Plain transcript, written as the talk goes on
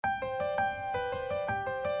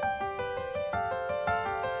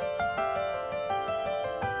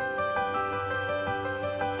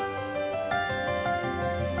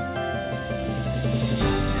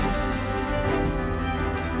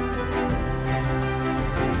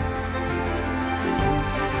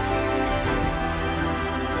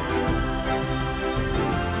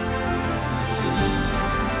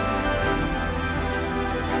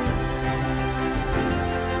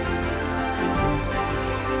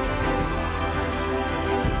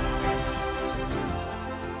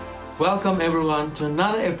Welcome everyone to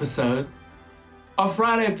another episode of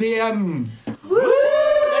Friday PM. Woo!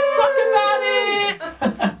 Let's talk about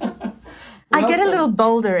it! I get a little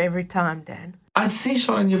bolder every time, Dan. I see,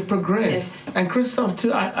 Sean, you've progressed. Yes. And Christoph too,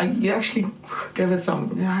 you actually gave it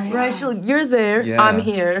some... Rachel, you're there, I'm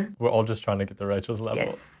here. We're all just trying to get to Rachel's level.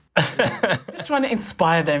 Yes. Just trying to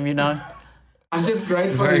inspire them, you know. I'm just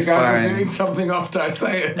grateful you guys are doing something after I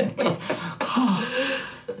say it.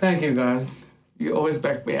 Thank you, guys. You always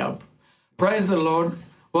back me up. Praise the Lord.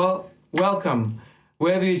 Well, welcome.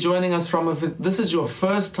 Wherever you're joining us from, if this is your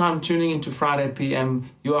first time tuning into Friday PM,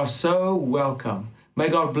 you are so welcome. May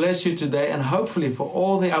God bless you today, and hopefully for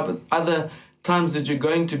all the other times that you're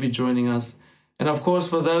going to be joining us. And of course,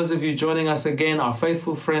 for those of you joining us again, our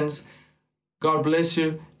faithful friends, God bless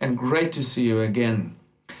you, and great to see you again.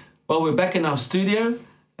 Well, we're back in our studio,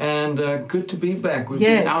 and good to be back. We've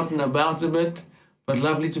been out and about a bit, but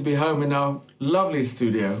lovely to be home in our lovely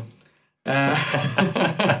studio.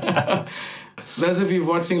 Those of you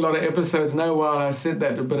watching a lot of episodes know why I said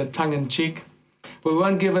that, a bit of tongue-in-cheek. We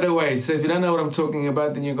won't give it away, so if you don't know what I'm talking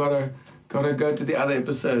about, then you gotta go to the other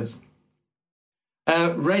episodes.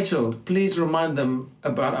 Rachel, please remind them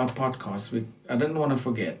about our podcast. I didn't want to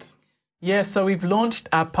forget. Yeah, so we've launched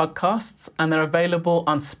our podcasts, and they're available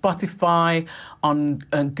on Spotify, on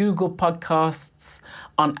Google Podcasts,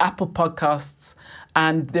 on Apple Podcasts,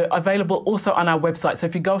 and they're available also on our website. So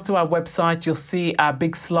if you go to our website, you'll see our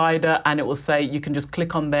big slider, and it will say you can just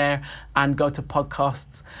click on there and go to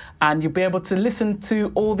podcasts, and you'll be able to listen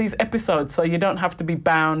to all these episodes, so you don't have to be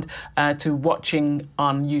bound to watching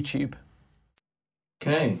on YouTube.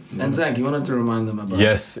 Okay, and Zach, you wanted to remind them about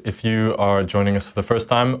Yes, if you are joining us for the first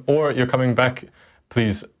time or you're coming back,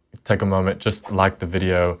 please take a moment, just like the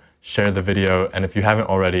video, share the video, and if you haven't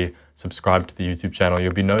already, subscribe to the YouTube channel.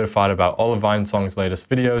 You'll be notified about all of Vinesong's latest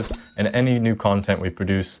videos, and any new content we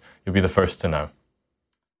produce, you'll be the first to know.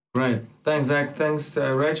 Great. Thanks, Zach. Thanks,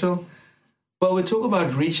 Rachel. Well, we talk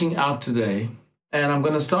about reaching out today, and I'm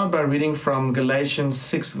going to start by reading from Galatians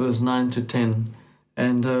 6, verse 9 to 10.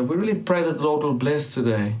 And we really pray that the Lord will bless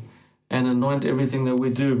today and anoint everything that we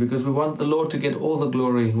do, because we want the Lord to get all the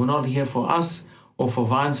glory. We're not here for us or for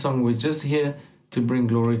Vinesong. We're just here to bring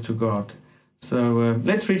glory to God. So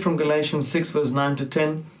let's read from Galatians 6, verse 9 to 10.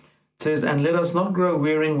 It says, "And let us not grow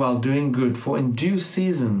weary while doing good, for in due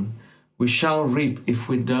season we shall reap if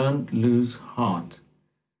we don't lose heart."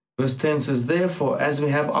 Verse 10 says, "Therefore, as we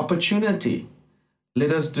have opportunity,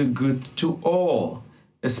 let us do good to all,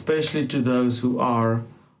 especially to those who are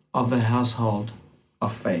of the household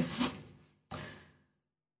of faith."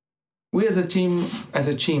 We as a team,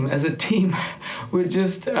 we're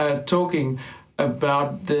just talking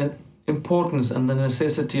about the importance and the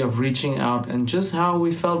necessity of reaching out, and just how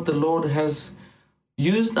we felt the Lord has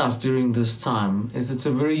used us during this time. It's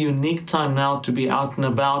a very unique time now to be out and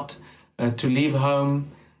about, to leave home,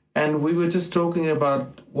 and we were just talking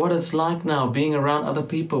about what it's like now being around other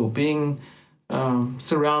people, being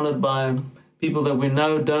surrounded by people that we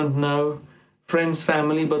know, don't know, friends,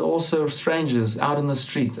 family, but also strangers out in the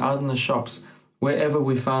streets, out in the shops, wherever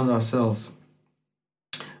we found ourselves.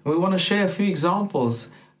 We want to share a few examples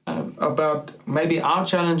about maybe our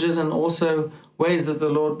challenges, and also ways that the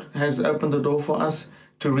Lord has opened the door for us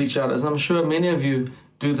to reach out, as I'm sure many of you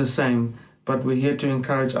do the same, but we're here to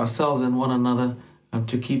encourage ourselves and one another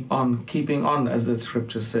to keep on keeping on, as the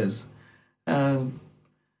scripture says.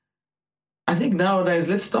 I think nowadays,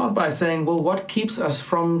 let's start by saying, well, what keeps us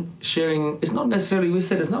from sharing? It's not necessarily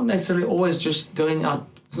always just going out.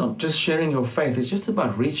 It's not just sharing your faith. It's just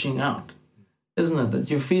about reaching out, isn't it? That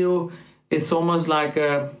you feel it's almost like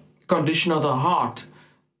a condition of the heart,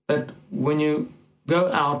 that when you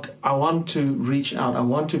go out, I want to reach out. I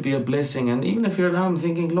want to be a blessing. And even if you're at home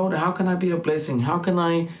thinking, Lord, how can I be a blessing? How can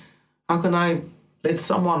I let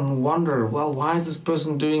someone wonder, well, why is this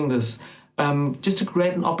person doing this? Just to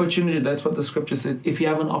create an opportunity. That's what the scripture said, if you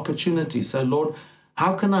have an opportunity. So, Lord,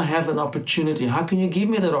 how can I have an opportunity? How can you give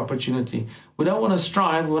me that opportunity? We don't want to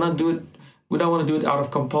strive. We don't want to do it out of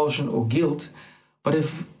compulsion or guilt. But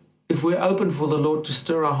if we're open for the Lord to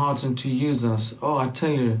stir our hearts and to use us, I tell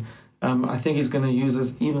you, I think He's going to use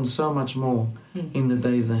us even so much more in the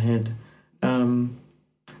days ahead. So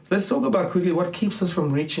let's talk about quickly what keeps us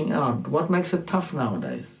from reaching out. What makes it tough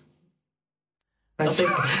nowadays? I think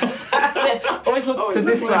always look to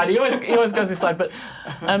this side. He always goes this side. But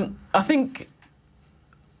I think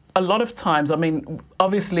a lot of times,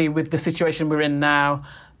 obviously with the situation we're in now,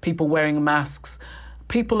 people wearing masks,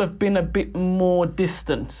 people have been a bit more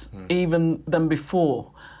distant even than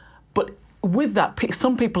before. But with that,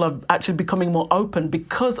 some people are actually becoming more open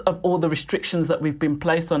because of all the restrictions that we've been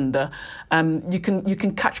placed under. You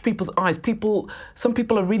can catch people's eyes. Some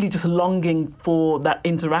people are really just longing for that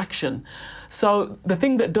interaction. So the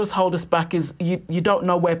thing that does hold us back is you don't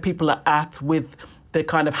know where people are at with the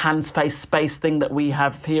kind of hands, face, space thing that we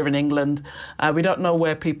have here in England. We don't know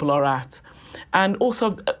where people are at. And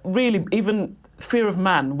also, really, even fear of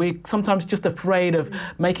man. We're sometimes just afraid of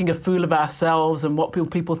making a fool of ourselves and what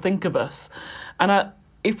people think of us. And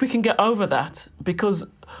if we can get over that, because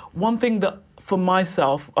one thing that for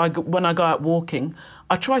myself, when I go out walking,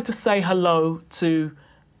 I try to say hello to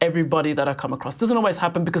everybody that I come across. It doesn't always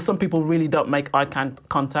happen because some people really don't make eye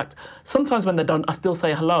contact. Sometimes when they don't, I still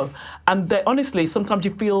say hello. And they honestly, sometimes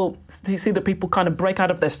you see that people kind of break out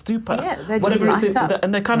of their stupor. Yeah, they just light up.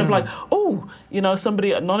 And they're kind of like, oh,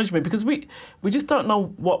 somebody acknowledged me, because we just don't know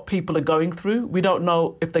what people are going through. We don't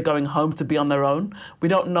know if they're going home to be on their own. We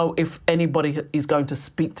don't know if anybody is going to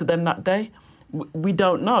speak to them that day. We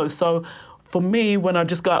don't know. So for me, when I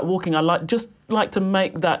just go out walking, I like to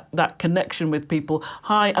make that connection with people.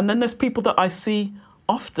 Hi, and then there's people that I see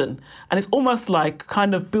often, and it's almost like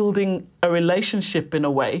kind of building a relationship in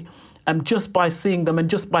a way, just by seeing them and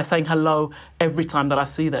just by saying hello every time that I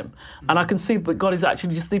see them. And I can see that God is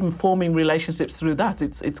actually just even forming relationships through that.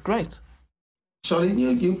 It's great.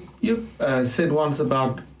 Charlene, you said once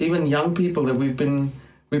about even young people that we've been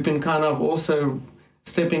kind of also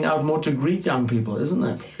stepping out more to greet young people, isn't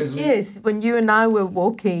it? Yes, when you and I were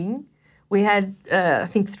walking, we had, I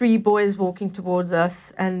think, 3 boys walking towards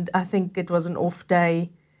us, and I think it was an off day,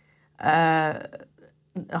 a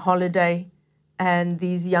holiday, and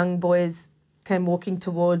these young boys came walking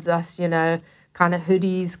towards us, kind of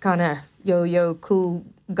hoodies, kind of yo-yo cool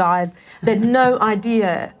guys. They had no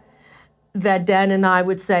idea that Dan and I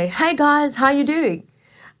would say, hey guys, how you doing?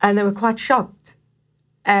 And they were quite shocked.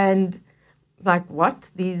 And like,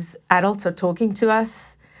 what? These adults are talking to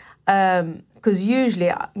us? Because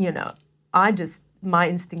usually, my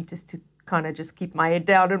instinct is to kind of just keep my head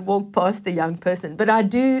down and walk past a young person. But I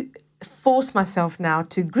do force myself now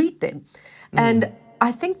to greet them. And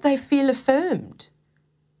I think they feel affirmed,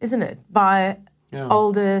 isn't it, by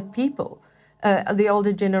older people, the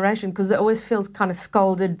older generation, because they always feel kind of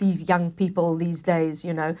scolded, these young people these days,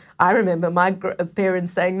 I remember my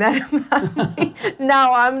parents saying that about me.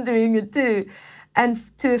 Now I'm doing it too. And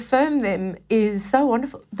to affirm them is so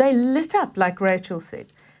wonderful. They lit up, like Rachel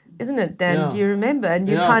said, isn't it, Dan? Yeah. Do you remember? And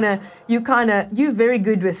you're very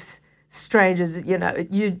good with strangers.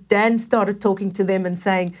 Dan started talking to them and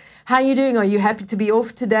saying, "How are you doing? Are you happy to be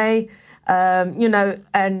off today?"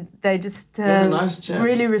 And they just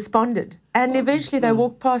really responded. And eventually they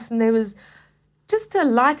walked past, and there was just a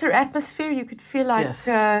lighter atmosphere. You could feel like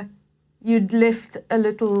you'd left a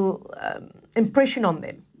little impression on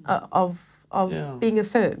them of being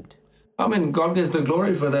affirmed. I mean, God gets the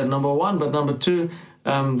glory for that, number one. But number two,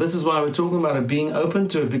 this is why we're talking about it, being open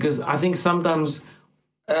to it. Because I think sometimes,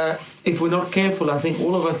 if we're not careful, I think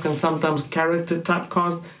all of us can sometimes character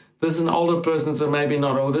typecast. This is an older person, so maybe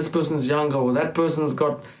not. Or this person's younger, or that person's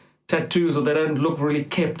got tattoos, or they don't look really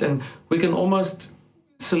kept. And we can almost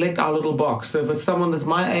select our little box. So if it's someone that's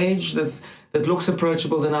my age, that looks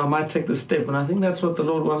approachable, then I might take the step. And I think that's what the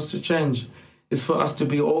Lord wants to change, is for us to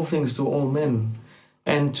be all things to all men,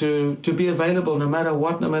 and to be available no matter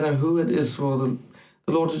what, no matter who it is, for the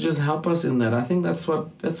Lord to just help us in that. I think that's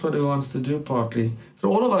what He wants to do partly for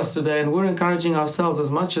all of us today, and we're encouraging ourselves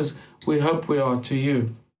as much as we hope we are to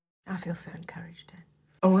you. I feel so encouraged, Dan.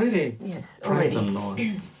 Oh, really? Yes, Praise already. the Lord.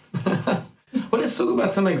 Well, let's talk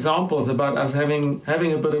about some examples about us having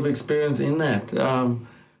a bit of experience in that.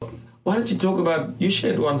 Why don't you talk about, you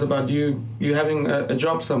shared once about you having a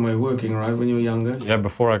job somewhere, working, right, when you were younger? Yeah,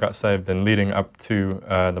 before I got saved and leading up to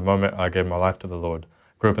the moment I gave my life to the Lord.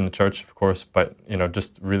 Grew up in the church, of course, but,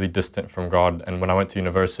 just really distant from God. And when I went to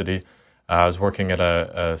university, I was working at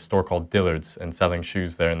a store called Dillard's and selling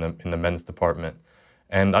shoes there in the men's department.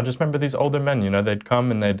 And I just remember these older men, they'd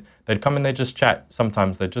come and they'd just chat.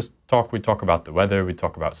 Sometimes they'd just talk. We'd talk about the weather, we'd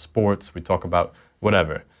talk about sports, we'd talk about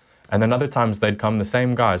whatever. And then other times they'd come, the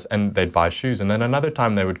same guys, and they'd buy shoes. And then another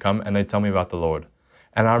time they would come and they'd tell me about the Lord.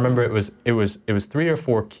 And I remember it was 3 or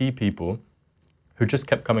 4 key people who just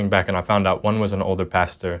kept coming back. And I found out one was an older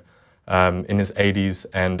pastor in his 80s,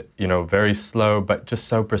 and very slow, but just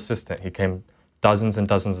so persistent. He came dozens and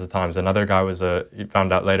dozens of times. Another guy he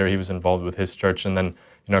found out later he was involved with his church, and then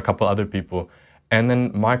a couple other people. And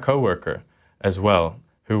then my coworker as well,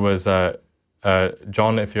 who was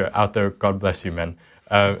John. If you're out there, God bless you, man.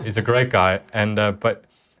 He's a great guy, and but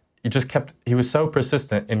he was so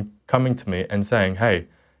persistent in coming to me and saying, hey,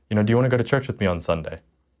 do you want to go to church with me on Sunday?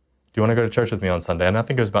 you want to go to church with me on Sunday? And I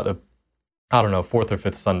think it was about the, I don't know, 4th or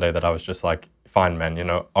 5th Sunday that I was just like, fine, man, you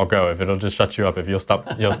know, I'll go. If it'll just shut you up, if you'll stop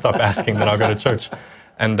asking, then I'll go to church.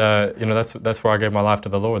 And, you know, that's where I gave my life to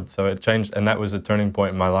the Lord. So it changed, and that was a turning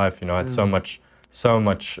point in my life. You know, I had so much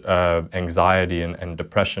anxiety and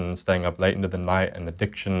depression, staying up late into the night, and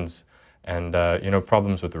addictions, and you know,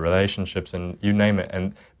 problems with the relationships, and you name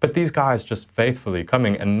it. But these guys just faithfully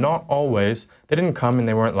coming, and not always, they didn't come and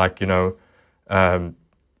they weren't like, you know,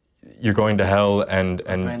 you're going to hell, and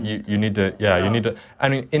you need to, you need to. I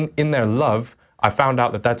mean, in their love, I found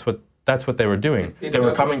out that that's what they were doing. They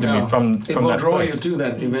were coming to me from that place. It will draw you to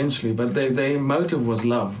that eventually, but their motive was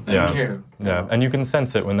love and care. Yeah, and you can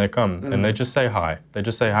sense it when they come, and they just say hi. They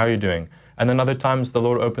just say, how are you doing? And then other times the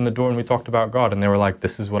Lord opened the door and we talked about God, and they were like,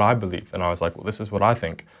 this is what I believe. And I was like, well, this is what I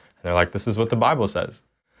think. And they're like, this is what the Bible says.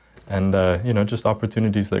 And, you know, just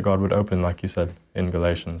opportunities that God would open, like you said, in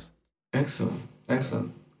Galatians. Excellent,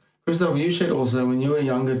 excellent. Christoph, you shared also when you were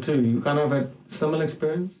younger too, you kind of had similar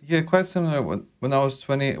experience? Yeah, quite similar. When I was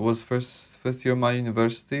 20, it was first year of my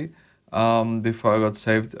university. Before I got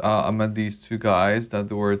saved, I met these two guys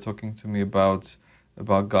that were talking to me about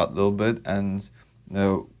God a little bit. And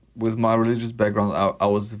with my religious background, I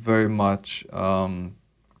was very much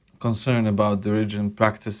concerned about the religion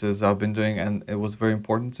practices I've been doing, and it was very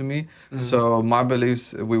important to me. Mm-hmm. So my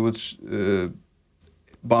beliefs, we would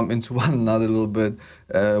bump into one another a little bit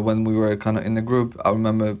when we were kind of in the group. I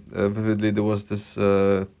remember vividly there was this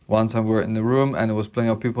one time we were in the room and it was plenty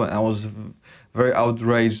of people, and I was very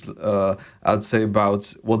outraged, I'd say,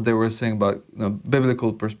 about what they were saying about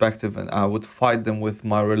biblical perspective, and I would fight them with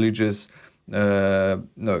my religious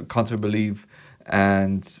counter-belief,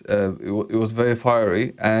 and it was very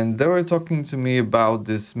fiery. And they were talking to me about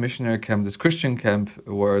this missionary camp, this Christian camp,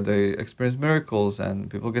 where they experience miracles and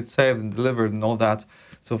people get saved and delivered and all that.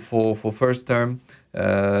 So for first term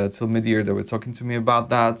till mid-year, they were talking to me about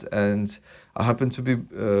that, and I happened to be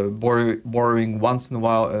borrowing once in a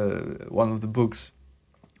while one of the books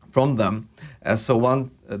from them. So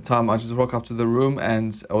one time I just walked up to the room,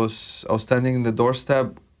 and I was standing in the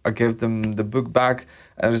doorstep. I gave them the book back,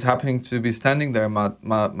 and I was happening to be standing there.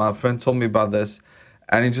 My friend told me about this,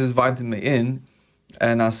 and he just invited me in,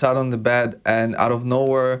 and I sat on the bed, and out of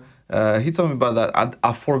nowhere, he told me about that.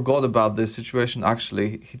 I forgot about this situation,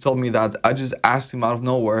 actually. He told me that I just asked him out of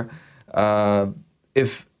nowhere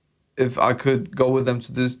if I could go with them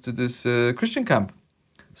to this Christian camp.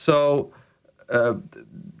 So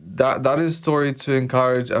that is a story to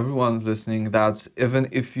encourage everyone listening, that even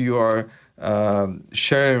if you are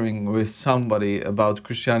sharing with somebody about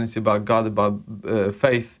Christianity, about God, about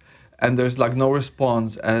faith, and there's like no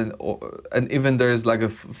response, and even there's like a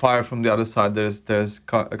fire from the other side, there's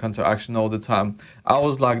a counteraction all the time. I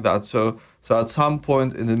was like that. So at some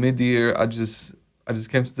point in the mid-year, I just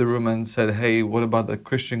came to the room and said, hey, what about the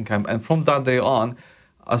Christian camp? And from that day on,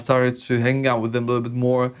 I started to hang out with them a little bit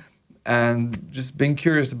more, and just being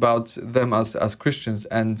curious about them as Christians.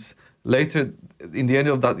 And later, in the end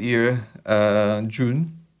of that year,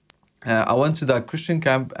 June, I went to that Christian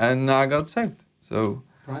camp and I got saved. So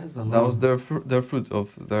that was their fruit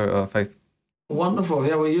of their faith. Wonderful.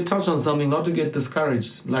 Yeah, well, you touched on something, not to get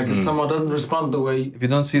discouraged. Like if someone doesn't respond the way... If you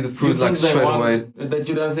don't see the fruit like straight away... That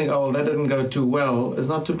you don't think, oh, that didn't go too well, is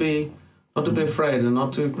not to be afraid, and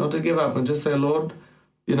not to give up, and just say, Lord,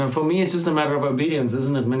 you know, for me it's just a matter of obedience,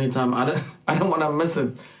 isn't it? Many times I don't want to miss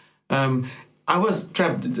it. I was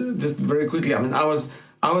trapped, just very quickly, I mean, I was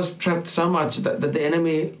trapped so much that the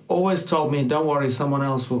enemy always told me, don't worry, someone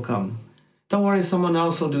else will come. Don't worry, someone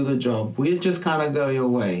else will do the job. We'll just kind of go your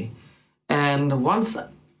way. And once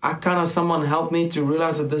someone helped me to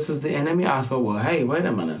realize that this is the enemy, I thought, well, hey, wait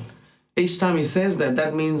a minute. Each time he says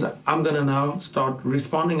that means I'm going to now start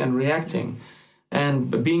responding and reacting,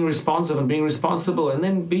 and being responsive and being responsible, and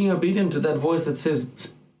then being obedient to that voice that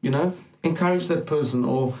says, you know, encourage that person,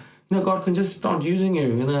 or, you know, God can just start using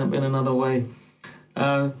you in another way.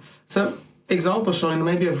 So examples, Charlene,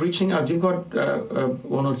 maybe of reaching out. You've got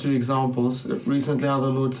one or two examples recently, how the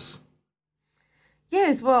Lord's...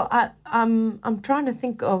 Yes, well, I'm trying to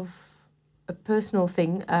think of a personal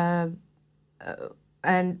thing,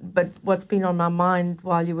 but what's been on my mind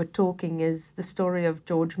while you were talking is the story of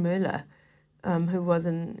George Mueller, who was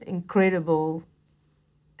had an incredible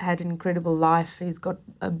life. He's got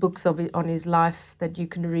books on his life that you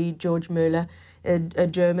can read. George Mueller, a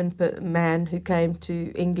German man who came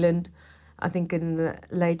to England, I think in the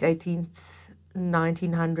late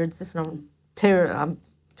 1900s. If I'm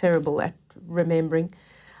terrible at remembering,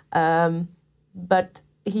 but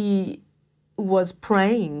he was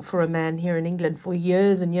praying for a man here in England for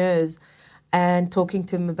years and years, and talking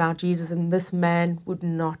to him about Jesus, and this man would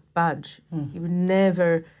not budge. He would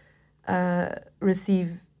never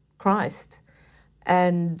receive Christ.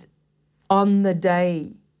 And on the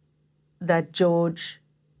day that George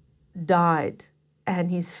died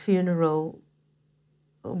and his funeral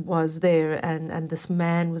was there, and this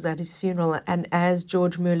man was at his funeral, and as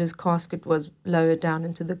George Mueller's casket was lowered down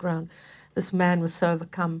into the ground, this man was so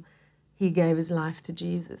overcome, he gave his life to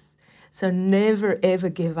Jesus. So never, ever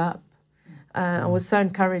give up. I was so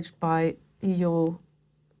encouraged by your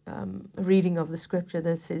reading of the scripture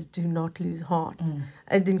that says, do not lose heart.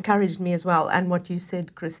 It encouraged me as well. And what you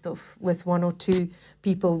said, Christoph, with 1 or 2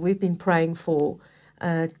 people we've been praying for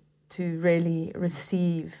to really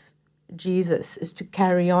receive Jesus, is to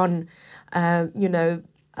carry on,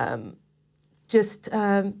 just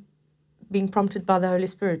being prompted by the Holy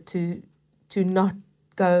Spirit to not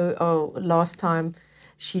go, oh, last time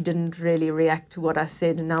she didn't really react to what I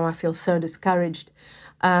said and now I feel so discouraged.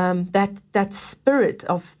 That spirit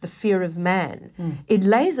of the fear of man, it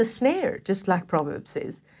lays a snare, just like Proverbs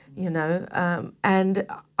says, and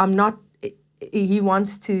I'm not, he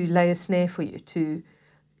wants to lay a snare for you to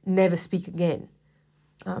never speak again.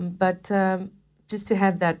 But just to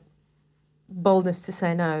have that boldness to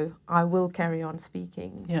say, no, I will carry on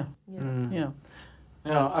speaking. Yeah.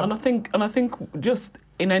 Yeah, And I think just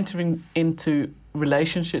in entering into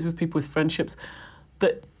relationships with people, with friendships,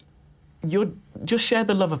 that you just share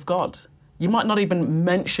the love of God. You might not even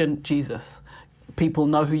mention Jesus. People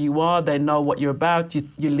know who you are, they know what you're about, you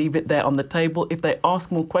leave it there on the table. If they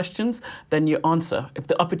ask more questions, then you answer. If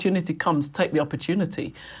the opportunity comes, take the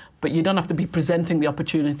opportunity. But you don't have to be presenting the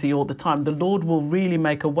opportunity all the time. The Lord will really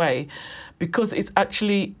make a way, because it's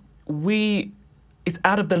actually, it's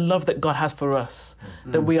out of the love that God has for us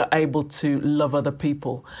that we are able to love other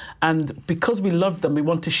people. And because we love them, we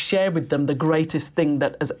want to share with them the greatest thing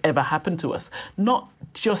that has ever happened to us. Not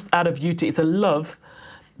just out of duty, it's a love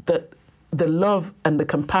that the love and the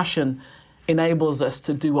compassion enables us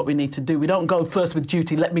to do what we need to do. We don't go first with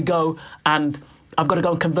duty, let me go and I've got to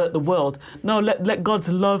go and convert the world. No, let God's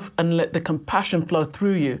love and let the compassion flow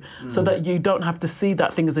through you so that you don't have to see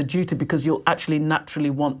that thing as a duty, because you'll actually naturally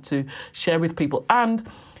want to share with people. And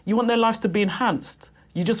you want their lives to be enhanced.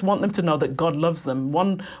 You just want them to know that God loves them.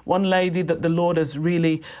 One lady that the Lord has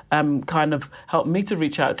really kind of helped me to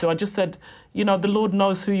reach out to, I just said, the Lord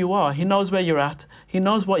knows who you are. He knows where you're at. He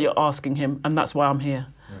knows what you're asking him, and that's why I'm here.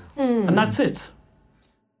 And that's it.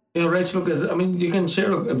 Rachel, because, you can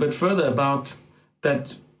share a bit further about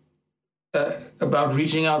that, about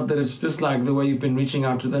reaching out, that it's just like the way you've been reaching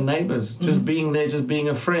out to the neighbors, just being there, just being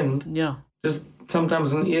a friend. Yeah. Just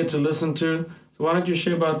sometimes an ear to listen to. So why don't you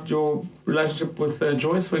share about your relationship with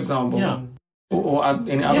Joyce, for example? Yeah. Or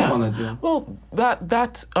any other one that you... Well,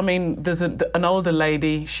 there's an older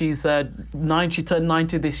lady, she's 9, she turned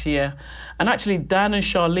 90 this year. And actually, Dan and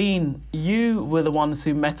Charlene, you were the ones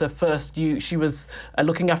who met her first. She was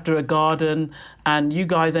looking after a garden, and you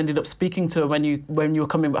guys ended up speaking to her when you were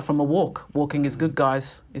coming back from a walk. Walking is good,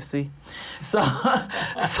 guys, you see. So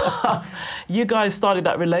you guys started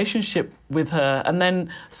that relationship with her. And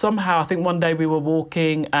then somehow, I think one day we were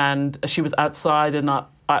walking and she was outside, and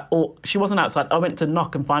she wasn't outside. I went to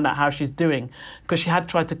knock and find out how she's doing, because she had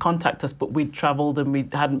tried to contact us, but we'd travelled and we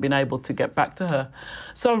hadn't been able to get back to her.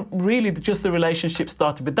 So really, just the relationship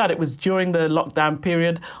started with that. It was during the lockdown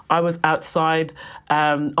period. I was outside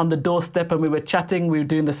on the doorstep and we were chatting. We were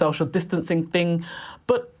doing the social distancing thing.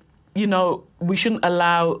 But, we shouldn't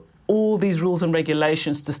allow all these rules and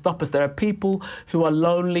regulations to stop us. There are people who are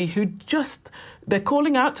lonely, who they're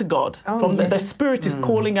calling out to God. Their spirit is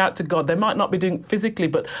calling out to God. They might not be doing it physically,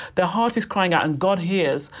 but their heart is crying out, and God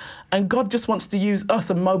hears. And God just wants to use us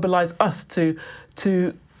and mobilize us to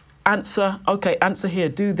answer here,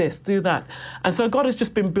 do this, do that. And so God has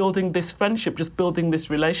just been building this friendship, just building this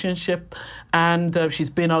relationship. And she's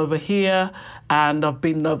been over here, and I've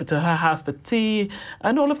been over to her house for tea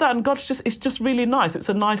and all of that. And it's just really nice. It's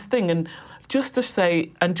a nice thing. And just to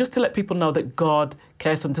say, and just to let people know that God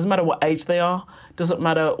cares for them. Doesn't matter what age they are, doesn't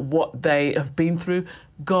matter what they have been through,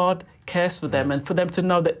 God cares for them, and for them to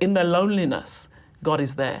know that in their loneliness, God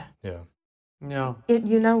is there. Yeah.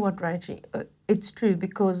 You know what, Rachie? It's true,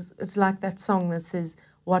 because it's like that song that says,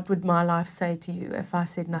 what would my life say to you if I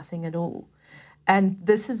said nothing at all? And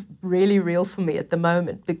this is really real for me at the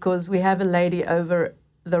moment, because we have a lady over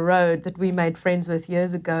the road that we made friends with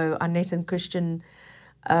years ago. Annette and Christian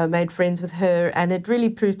made friends with her, and it really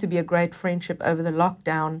proved to be a great friendship over the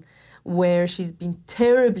lockdown, where she's been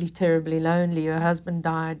terribly, terribly lonely. Her husband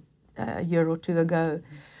died a year or 2 ago,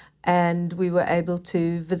 and we were able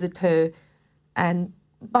to visit her and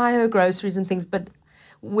buy her groceries and things. But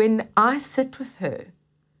when I sit with her,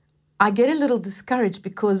 I get a little discouraged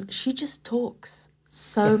because she just talks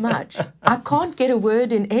so much. I can't get a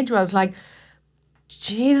word in edgewise. Like,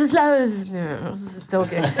 Jesus loves,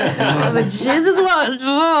 talking. But Jesus wants,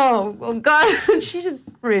 oh God, she just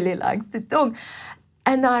really likes to talk.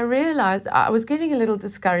 And I realized I was getting a little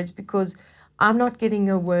discouraged because I'm not getting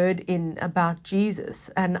a word in about Jesus.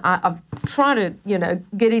 And I've tried to,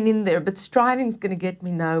 getting in there, but striving's going to get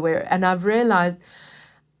me nowhere. And I've realized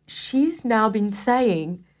she's now been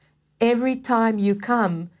saying, every time you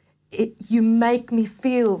come, you make me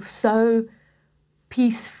feel so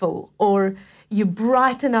peaceful, or you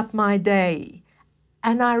brighten up my day.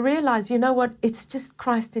 And I realize, you know what? It's just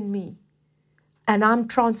Christ in me. And I'm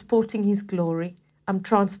transporting his glory. I'm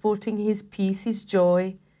transporting his peace, his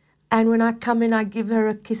joy. And when I come in, I give her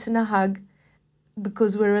a kiss and a hug,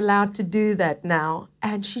 because we're allowed to do that now.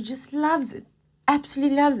 And she just loves it,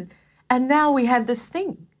 absolutely loves it. And now we have this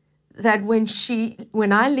thing that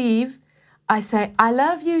when I leave, I say, I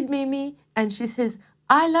love you, Mimi. And she says,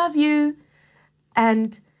 I love you.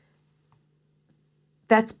 And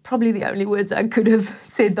that's probably the only words I could have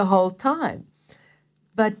said the whole time.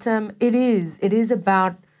 But it is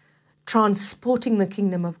about transporting the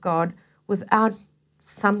kingdom of God without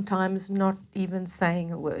sometimes not even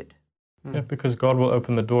saying a word. Yeah, because God will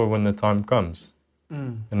open the door when the time comes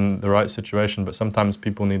in the right situation. But sometimes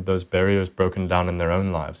people need those barriers broken down in their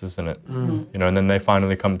own lives, isn't it? And then they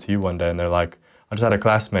finally come to you one day and they're like, I just had a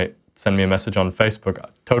classmate send me a message on Facebook. I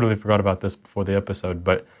totally forgot about this before the episode,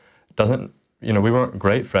 but we weren't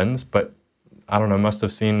great friends, but I don't know, must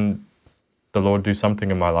have seen the Lord do something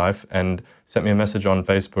in my life and sent me a message on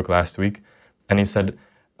Facebook last week. And he said,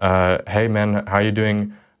 hey man, how are you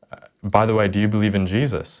doing? By the way, do you believe in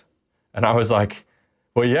Jesus? And I was like,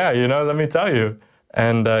 well, yeah, let me tell you.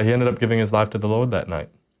 And he ended up giving his life to the Lord that night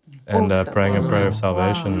and praying a prayer of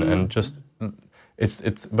salvation. Wow. And just,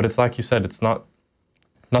 but it's like you said, it's not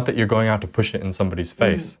that you're going out to push it in somebody's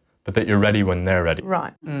face, but that you're ready when they're ready.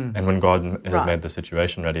 Right. And when God has made the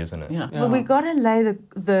situation ready, isn't it? Yeah. Well, we've got to lay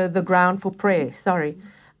the ground for prayer,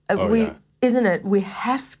 isn't it? We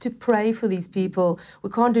have to pray for these people. We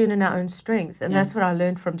can't do it in our own strength. And that's what I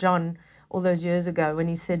learned from John all those years ago when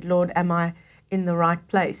he said, Lord, am I in the right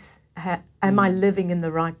place? Am I living in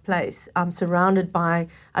the right place? I'm surrounded by,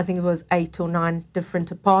 I think it was 8 or 9 different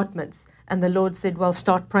apartments. And the Lord said, well,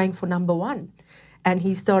 start praying for number 1. And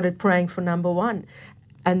he started praying for number 1.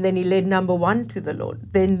 And then he led number 1 to the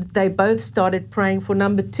Lord. Then they both started praying for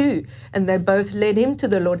number 2. And they both led him to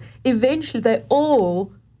the Lord. Eventually,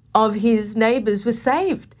 all of his neighbors were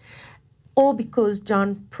saved. All because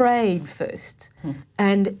John prayed first.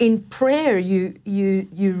 And in prayer, you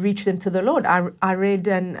reach them to the Lord. I read,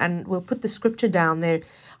 and we'll put the scripture down there.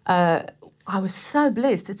 I was so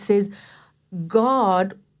blessed. It says,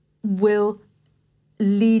 God will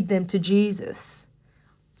lead them to Jesus.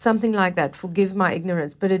 Something like that. Forgive my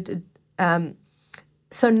ignorance. But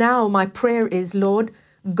so now my prayer is, Lord,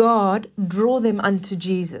 God, draw them unto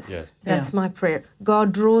Jesus. Yes. That's my prayer.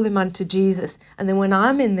 God, draw them unto Jesus. And then when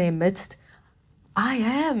I'm in their midst, I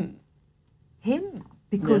am him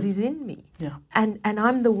because he's in me. Yeah. And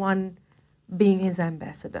I'm the one being his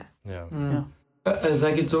ambassador. Yeah.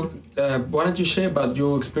 Zaki, why don't you share about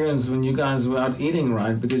your experience when you guys were out eating,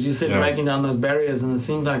 right? Because you said breaking down those barriers, and it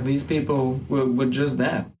seemed like these people were just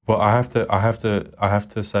that. Well, I have to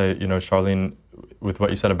say, Charlene, with what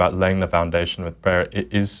you said about laying the foundation with prayer,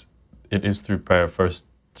 it is through prayer first.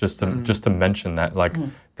 Just to mention that,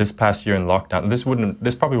 this past year in lockdown,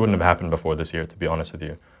 this probably wouldn't have happened before this year, to be honest with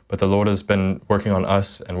you. But the Lord has been working on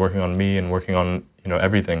us and working on me and working on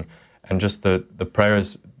everything, and just the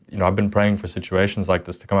prayers. I've been praying for situations like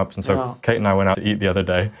this to come up. And so Kate and I went out to eat the other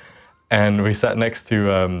day, and we sat next to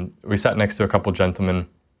a couple gentlemen,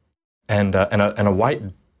 and a white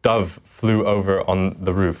dove flew over on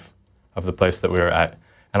the roof of the place that we were at.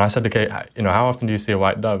 And I said to Kate, how often do you see a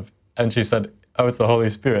white dove? And she said, oh, it's the Holy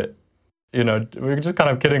Spirit. We were just kind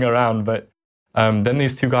of kidding around. But then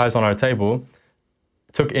these 2 guys on our table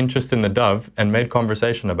took interest in the dove and made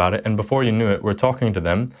conversation about it. And before you knew it, we're talking to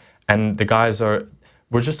them, and the guys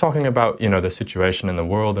we're just talking about, the situation in the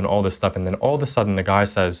world and all this stuff. And then all of a sudden the guy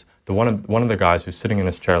says, one of the guys who's sitting in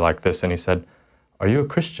his chair like this, and he said, are you a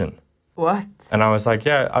Christian? What? And I was like,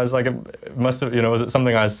 yeah. I was like, it must have, was it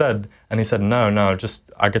something I said? And he said, no,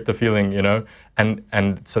 just, I get the feeling,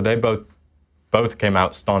 And so they both came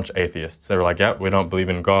out staunch atheists. They were like, yeah, we don't believe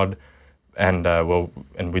in God. And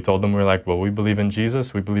and we told them, we were like, well, we believe in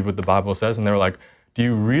Jesus. We believe what the Bible says. And they were like, do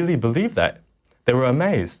you really believe that? They were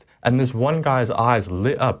amazed. And this one guy's eyes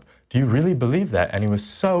lit up. Do you really believe that? And he was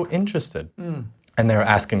so interested. And they were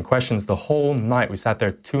asking questions the whole night. We sat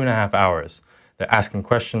there 2.5 hours. They're asking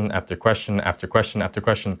question after question after question after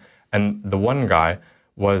question. And the one guy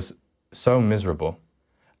was so miserable.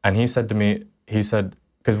 And he said to me,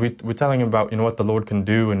 because we're telling him about, what the Lord can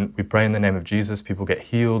do, and we pray in the name of Jesus, people get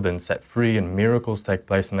healed and set free and miracles take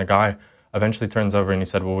place. And the guy eventually turns over and he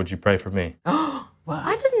said, well, would you pray for me? Wow.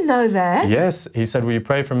 I didn't know that. Yes. He said, will you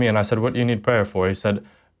pray for me? And I said, what do you need prayer for? He said,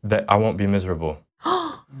 that I won't be miserable.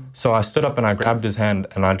 So I stood up and I grabbed his hand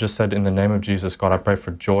and I just said, in the name of Jesus, God, I pray for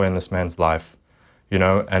joy in this man's life,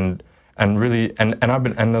 and really, and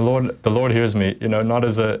the Lord hears me, not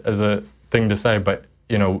as a thing to say, but,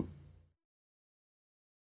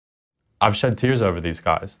 I've shed tears over these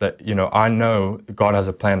guys that, I know God has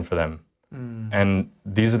a plan for them. And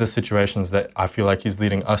these are the situations that I feel like he's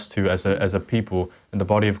leading us to as a people in the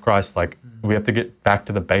body of Christ. Like, we have to get back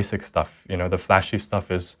to the basic stuff. The flashy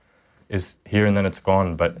stuff is here and then it's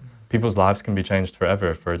gone. But people's lives can be changed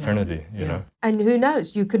forever, for eternity, you know. And who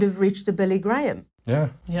knows? You could have reached a Billy Graham. Yeah.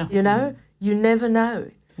 You never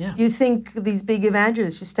know. Yeah. You think these big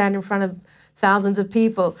evangelists, you stand in front of thousands of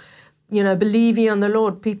people, believing on the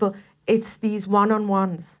Lord, people, it's these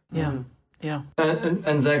one-on-ones. Yeah. Yeah.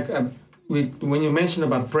 And Zach, when you mentioned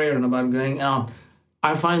about prayer and about going out,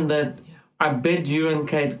 I find that I bet you and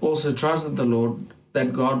Kate also trusted the Lord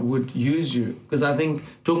that God would use you. Because I think,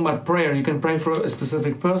 talking about prayer, you can pray for a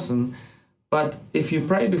specific person, but if you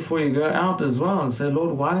pray before you go out as well and say,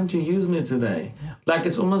 Lord, why don't you use me today? Yeah. Like,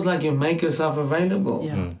 it's almost like you make yourself available.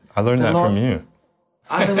 Yeah. I learned that from you.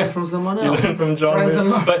 I learned it from someone else. You learned from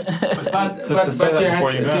John. But to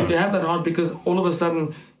have that heart, because all of a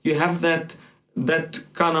sudden you have that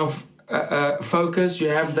kind of focus, you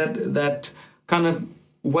have that kind of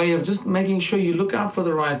way of just making sure you look out for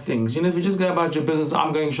the right things. If you just go about your business,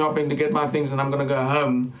 I'm going shopping to get my things and I'm going to go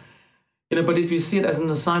home. But if you see it as an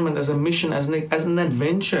assignment, as a mission, as an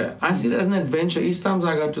adventure, I see it as an adventure. Each time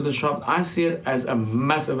I go to the shop, I see it as a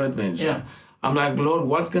massive adventure. Yeah. I'm like, Lord,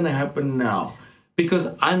 what's going to happen now? Because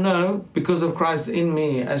I know, because of Christ in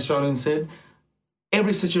me, as Charlene said,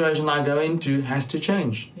 every situation I go into has to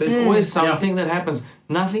change. There's always something that happens.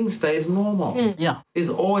 Nothing stays normal. Yeah. There's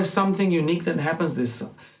always something unique that happens. It's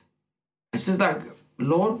just like,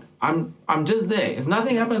 Lord, I'm just there. If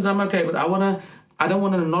nothing happens, I'm okay. But I don't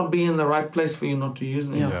want to not be in the right place for you not to use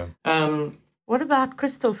me. Yeah. What about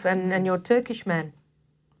Christoph and your Turkish man?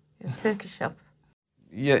 Your Turkish shop?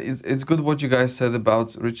 Yeah, it's good what you guys said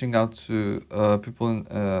about reaching out to people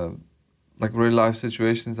in like real life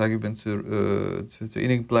situations, like you've been to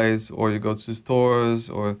eating place, or you go to stores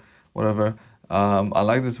or whatever. I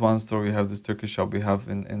like this one store. We have this Turkish shop we have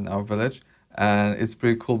in our village, and it's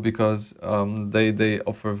pretty cool because they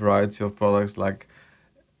offer a variety of products, like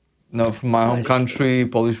from my home country,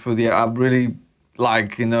 Polish food. Yeah, I really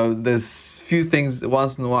like, there's few things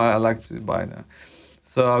once in a while I like to buy now.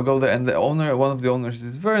 So I'll go there, and one of the owners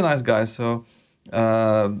is a very nice guy. So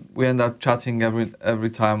we end up chatting every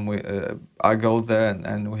time I go there,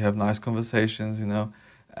 and we have nice conversations,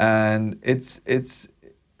 and it's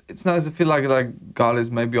nice to feel like God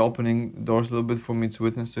is maybe opening doors a little bit for me to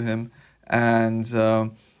witness to Him, and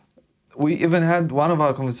we even had one of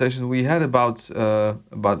our conversations we had about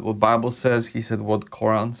what Bible says. He said what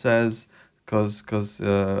Quran says, because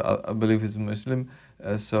I believe he's a Muslim,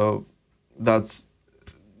 so that's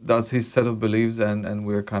his set of beliefs, and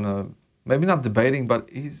we're kind of maybe not debating, but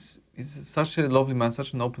he's such a lovely man,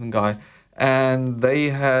 such an open guy. And they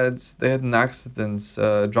had an accident.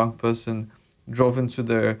 A drunk person drove into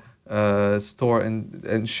their store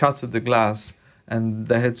and shattered the glass, and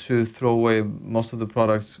they had to throw away most of the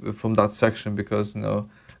products from that section because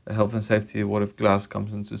health and safety. What if glass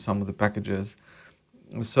comes into some of the packages?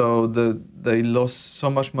 So they lost so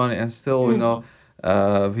much money, and still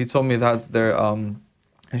he told me that their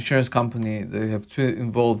insurance company, they have two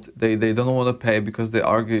involved. They don't want to pay because they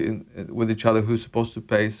argue with each other who's supposed to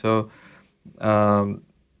pay. So, and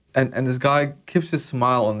this guy keeps his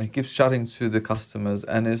smile on. He keeps chatting to the customers,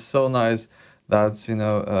 and it's so nice that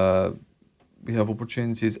we have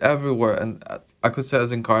opportunities everywhere. And I could say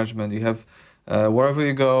as encouragement, you have wherever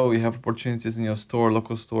you go, you have opportunities in your store,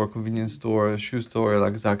 local store, convenience store, shoe store,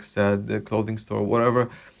 like Zach said, the clothing store, whatever.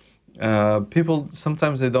 People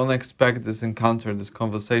sometimes they don't expect this encounter, this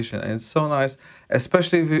conversation, and it's so nice.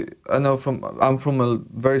 Especially if I'm from a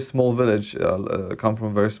very small village, come from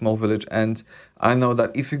a very small village, and I know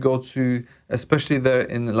that if you go to, especially there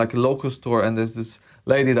in like a local store, and there's this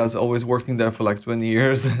lady that's always working there for like 20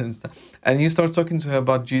 years, and you start talking to her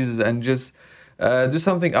about Jesus and just do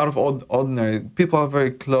something out of ordinary. People are very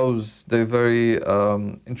close. They're very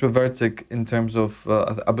introverted in terms of,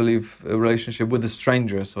 I believe, a relationship with a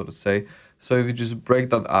stranger, so to say. So if you just break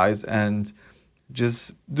that ice and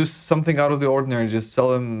just do something out of the ordinary. Just tell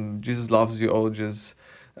them Jesus loves you. Oh, just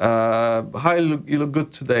hi, you look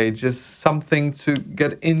good today. Just something to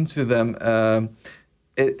get into them.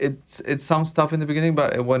 It's some stuff in the beginning,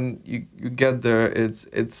 but when you get there,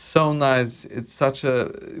 it's so nice. It's such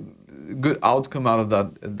a good outcome out of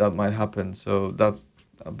that might happen. So that's,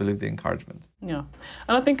 I believe, the encouragement. Yeah,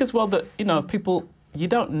 and I think as well that, you know, people, you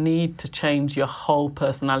don't need to change your whole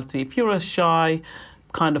personality. If you're a shy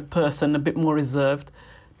kind of person, a bit more reserved,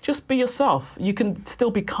 just be yourself. You can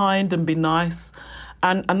still be kind and be nice.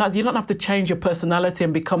 And that you don't have to change your personality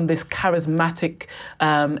and become this charismatic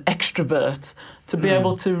extrovert to be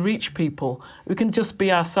able to reach people. We can just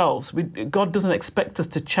be ourselves. God doesn't expect us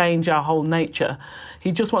to change our whole nature.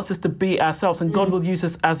 He just wants us to be ourselves, and God will use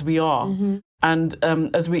us as we are. Mm-hmm.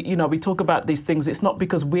 And as we talk about these things, it's not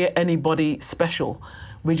because we're anybody special.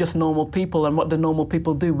 We're just normal people, and what do normal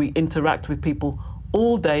people do? We interact with people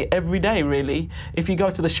all day, every day, really. If you go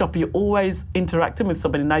to the shop, you're always interacting with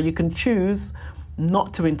somebody. Now, you can choose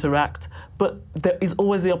not to interact, but there is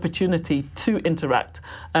always the opportunity to interact.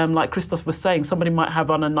 Like Christoph was saying, somebody might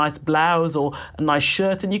have on a nice blouse or a nice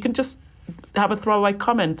shirt, and you can just have a throwaway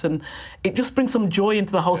comment, and it just brings some joy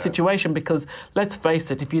into the whole situation, because let's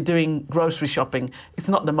face it, if you're doing grocery shopping, it's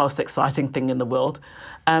not the most exciting thing in the world.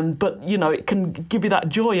 But, you know, it can give you that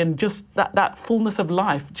joy and just that fullness of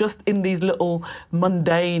life, just in these little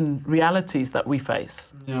mundane realities that we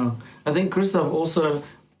face. Yeah, I think Christoph also,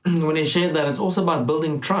 when he shared that, it's also about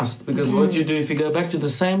building trust, because what you do, if you go back to the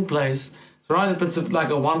same place, so right, if it's like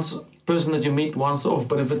a once person that you meet once off,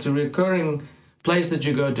 but if it's a recurring place that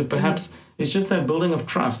you go to, perhaps it's just that building of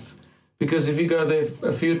trust. Because if you go there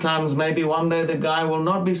a few times, maybe one day the guy will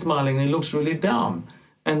not be smiling and he looks really down.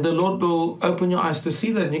 And the Lord will open your eyes to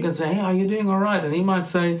see that, and you can say, hey, are you doing all right? And he might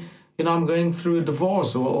say, you know, I'm going through a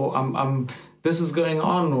divorce, or I'm this is going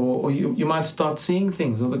on, or you might start seeing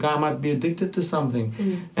things, or the guy might be addicted to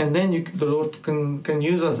something. And then the Lord can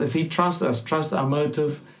use us. If he trusts us, trust our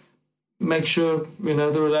motive, make sure, you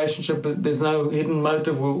know, the relationship, there's no hidden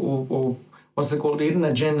motive or what's it called, hidden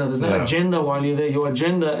agenda. There's no agenda while you're there. Your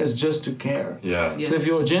agenda is just to care. Yeah. Yes. So if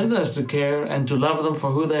your agenda is to care and to love them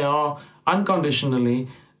for who they are unconditionally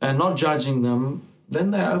and not judging them,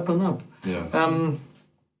 then they open up. Yeah.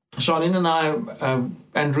 Charlene and I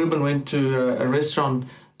and Ruben went to a restaurant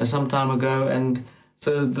some time ago, and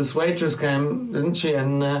so this waitress came, didn't she?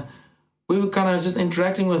 And we were kind of just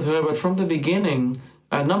interacting with her, but from the beginning,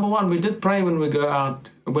 number one, we did pray when we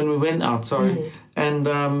went out, and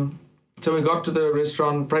so we got to the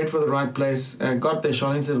restaurant, prayed for the right place, got there.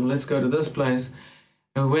 Charlene said, well, let's go to this place.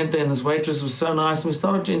 And we went there, and this waitress was so nice, and we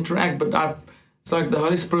started to interact, but it's like the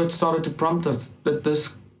Holy Spirit started to prompt us that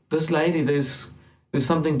this lady, there's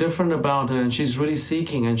something different about her, and she's really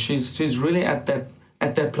seeking, and she's really at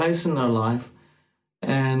that place in her life.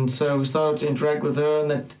 And so we started to interact with her,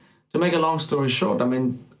 and that, to make a long story short, I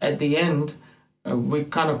mean, at the end, we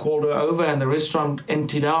kind of called her over, and the restaurant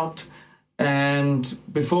emptied out. And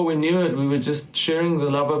before we knew it, we were just sharing the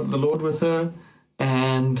love of the Lord with her.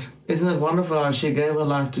 And isn't it wonderful how she gave her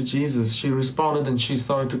life to Jesus? She responded, and she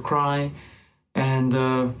started to cry. And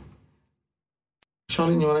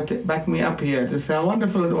Charlene, you want to back me up here to say how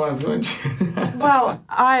wonderful it was, weren't you? Well,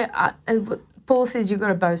 Paul says you've got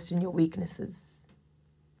to boast in your weaknesses.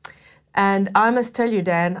 And I must tell you,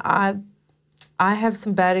 Dan, I have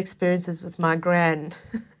some bad experiences with my gran,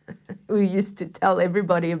 who used to tell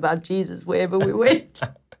everybody about Jesus wherever we went.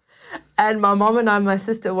 And my mom and I, my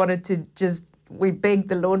sister, wanted to we begged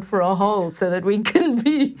the Lord for a hole so that we can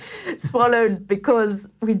be swallowed, because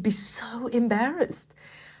we'd be so embarrassed.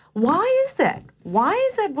 Why is that? Why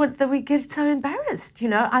is that we get so embarrassed? You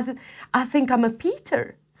know, I think I'm a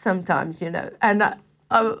Peter sometimes, you know, and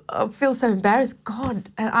I feel so embarrassed. God,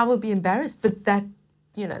 and I will be embarrassed. But that,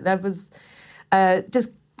 you know, that was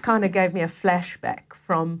just kind of gave me a flashback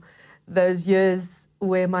from those years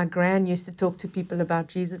where my gran used to talk to people about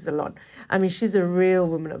Jesus a lot. I mean, she's a real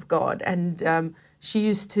woman of God, and she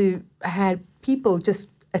used to have people just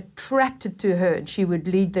attracted to her, and she would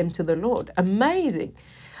lead them to the Lord. Amazing.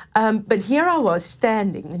 But here I was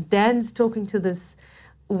standing, and Dan's talking to this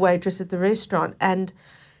waitress at the restaurant, and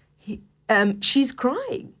she's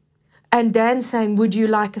crying. And Dan's saying, would you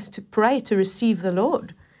like us to pray to receive the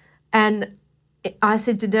Lord? And I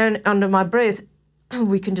said to Dan under my breath,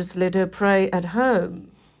 we can just let her pray at home,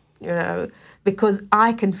 you know, because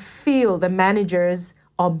I can feel the managers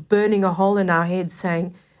are burning a hole in our heads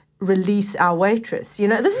saying, release our waitress. You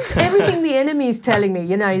know, this is everything the enemy is telling me.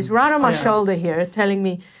 You know, he's right on my shoulder here telling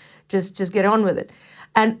me, just get on with it.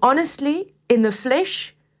 And honestly, in the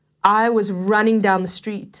flesh, I was running down the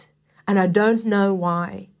street, and I don't know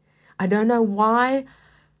why. I don't know why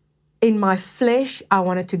in my flesh I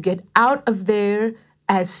wanted to get out of there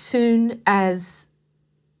as soon as,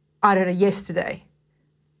 I don't know, yesterday.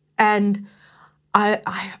 And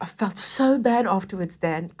I felt so bad afterwards,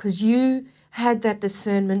 Dan, because you had that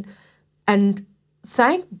discernment. And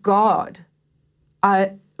thank God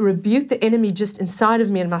I rebuked the enemy just inside of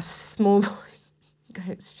me in my small voice,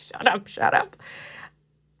 going, shut up.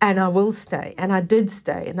 And I will stay. And I did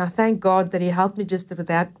stay. And I thank God that he helped me just with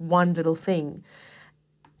that one little thing.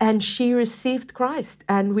 And she received Christ,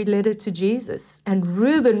 and we led her to Jesus. And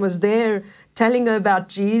Reuben was there telling her about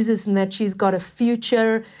Jesus and that she's got a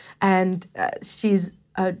future, and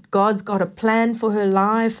God's got a plan for her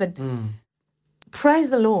life. And praise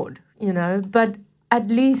the Lord, But at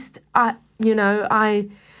least I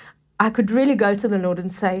could really go to the Lord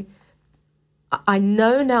and say, I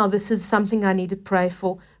know now this is something I need to pray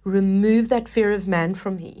for. Remove that fear of man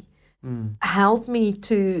from me. Help me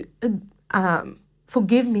to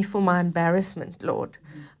forgive me for my embarrassment, Lord.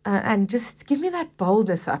 And just give me that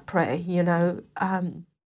boldness, I pray,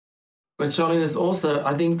 But Charlene, there's also,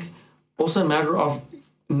 I think, also a matter of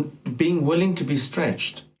being willing to be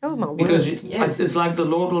stretched. Oh, my word. Because Yes. it's like the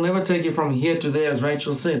Lord will never take you from here to there, as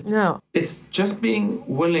Rachel said. No. It's just being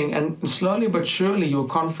willing, and slowly but surely your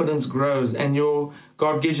confidence grows, and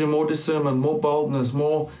God gives you more discernment, more boldness,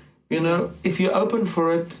 more, if you're open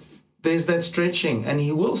for it, there's that stretching, and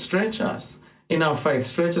He will stretch us in our faith,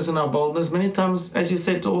 stretch us in our boldness. Many times, as you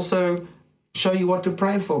said, to also show you what to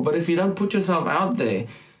pray for. But if you don't put yourself out there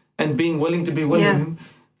and being willing to be willing,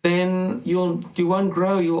 then you won't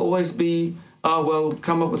grow. You'll always be,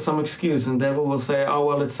 come up with some excuse, and the devil will say,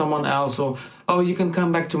 it's someone else, or, you can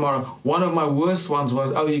come back tomorrow. One of my worst ones was,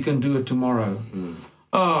 you can do it tomorrow.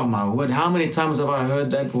 Oh, my word. How many times have I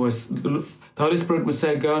heard that voice? The Holy Spirit would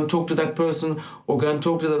say, go and talk to that person, or go and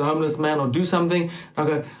talk to that homeless man, or do something. I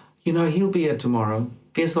go, he'll be here tomorrow.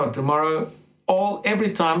 Guess what? Tomorrow,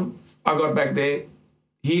 every time I got back there,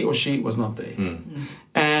 he or she was not there.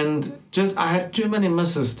 And I had too many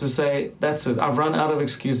misses to say, that's it. I've run out of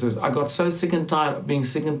excuses. I got so sick and tired of being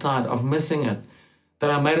sick and tired of missing it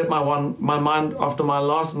that I made it my mind after my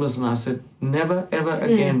last miss, and I said, never, ever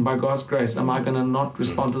again, by God's grace, am I going to not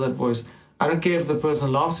respond to that voice. I don't care if the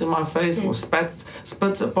person laughs in my face or spits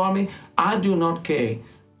upon me. I do not care.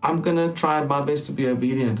 I'm going to try my best to be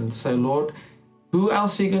obedient and say, Lord, who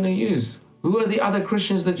else are you going to use? Who are the other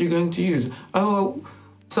Christians that you're going to use?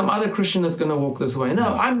 Some other Christian that's going to walk this way.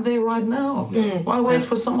 No, I'm there right now. Why wait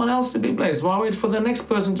for someone else to be blessed? Why wait for the next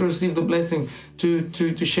person to receive the blessing,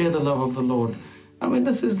 to share the love of the Lord? I mean,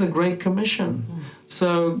 this is the Great Commission.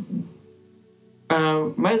 So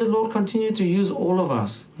may the Lord continue to use all of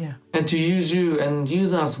us and to use you and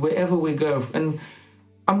use us wherever we go. And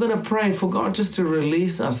I'm going to pray for God just to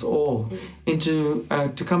release us all into,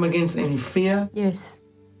 to come against any fear. Yes.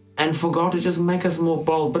 And for God to just make us more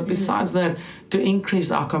bold. But besides that, to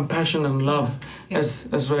increase our compassion and love,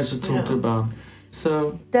 as Rachel talked about.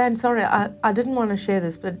 So, Dan, sorry, I didn't want to share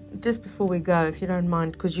this, but just before we go, if you don't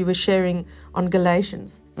mind, because you were sharing on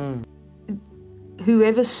Galatians.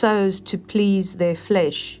 Whoever sows to please their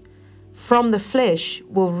flesh, from the flesh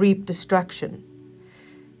will reap destruction.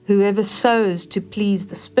 Whoever sows to please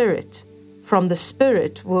the Spirit, from the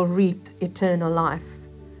Spirit will reap eternal life.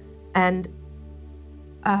 And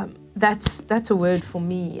that's a word for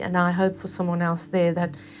me, and I hope for someone else there,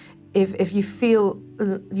 that if you feel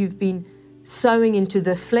you've been sowing into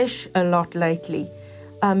the flesh a lot lately,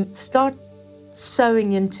 start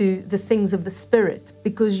sowing into the things of the Spirit,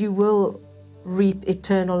 because you will reap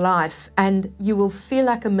eternal life, and you will feel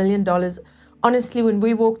like $1 million. Honestly, when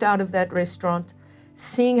we walked out of that restaurant,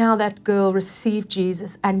 seeing how that girl received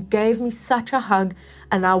Jesus and gave me such a hug,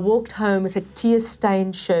 and I walked home with a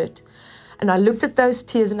tear-stained shirt, and I looked at those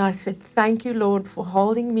tears and I said, thank you, Lord, for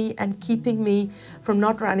holding me and keeping me from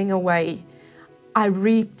not running away. I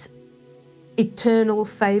reaped eternal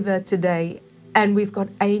favor today, and we've got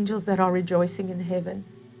angels that are rejoicing in heaven.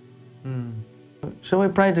 Shall we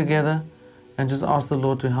pray together and just ask the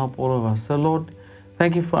Lord to help all of us? So, Lord,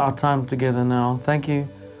 thank you for our time together now. Thank you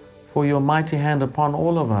for your mighty hand upon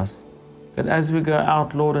all of us, that as we go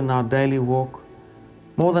out, Lord, in our daily walk,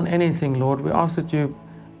 more than anything, Lord, we ask that you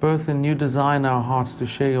birth a new desire in our hearts to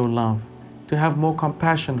share your love, to have more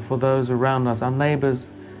compassion for those around us, our neighbors,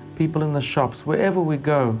 people in the shops, wherever we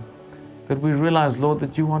go, that we realize, Lord,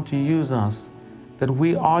 that you want to use us, that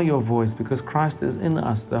we are your voice because Christ is in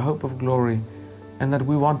us, the hope of glory, and that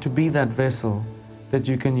we want to be that vessel that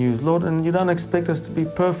you can use. Lord, and you don't expect us to be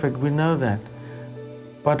perfect, we know that.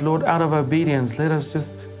 But Lord, out of obedience, let us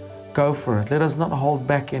just go for it. Let us not hold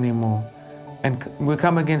back anymore. And we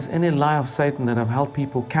come against any lie of Satan that have held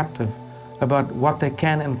people captive about what they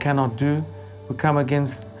can and cannot do. We come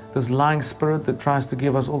against this lying spirit that tries to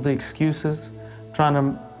give us all the excuses, trying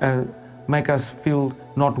to make us feel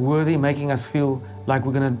not worthy, making us feel like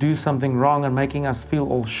we're going to do something wrong and making us feel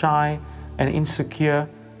all shy and insecure.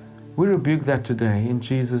 We rebuke that today in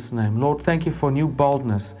Jesus' name. Lord, thank you for new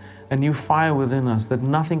boldness, a new fire within us, that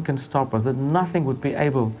nothing can stop us, that nothing would be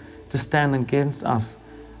able to stand against us,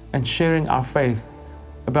 and sharing our faith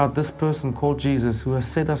about this person called Jesus who has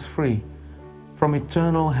set us free from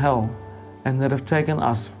eternal hell and that have taken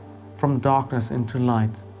us from darkness into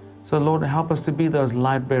light. So Lord, help us to be those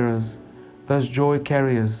light bearers, those joy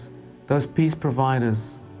carriers, those peace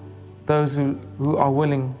providers, those who are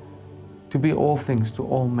willing to be all things to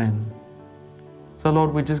all men. So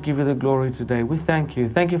Lord, we just give you the glory today. We thank you.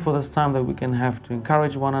 Thank you for this time that we can have to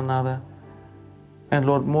encourage one another. And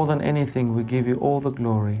Lord, more than anything, we give you all the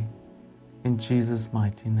glory in Jesus'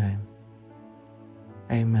 mighty name.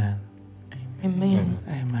 Amen. Amen.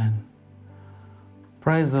 Amen.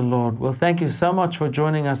 Praise the Lord. Well, thank you so much for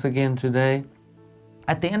joining us again today.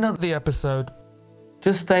 At the end of the episode,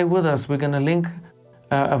 just stay with us. We're going to link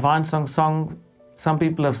a Vinesong song. Some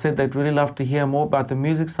people have said they'd really love to hear more about the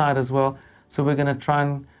music side as well. So we're going to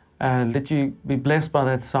try and let you be blessed by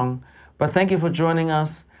that song. But thank you for joining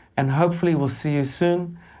us, and hopefully we'll see you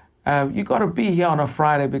soon. You got to be here on a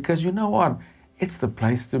Friday, because you know what? It's the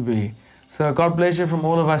place to be. So God bless you from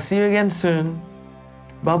all of us. See you again soon.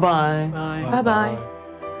 Bye-bye. Bye. Bye-bye.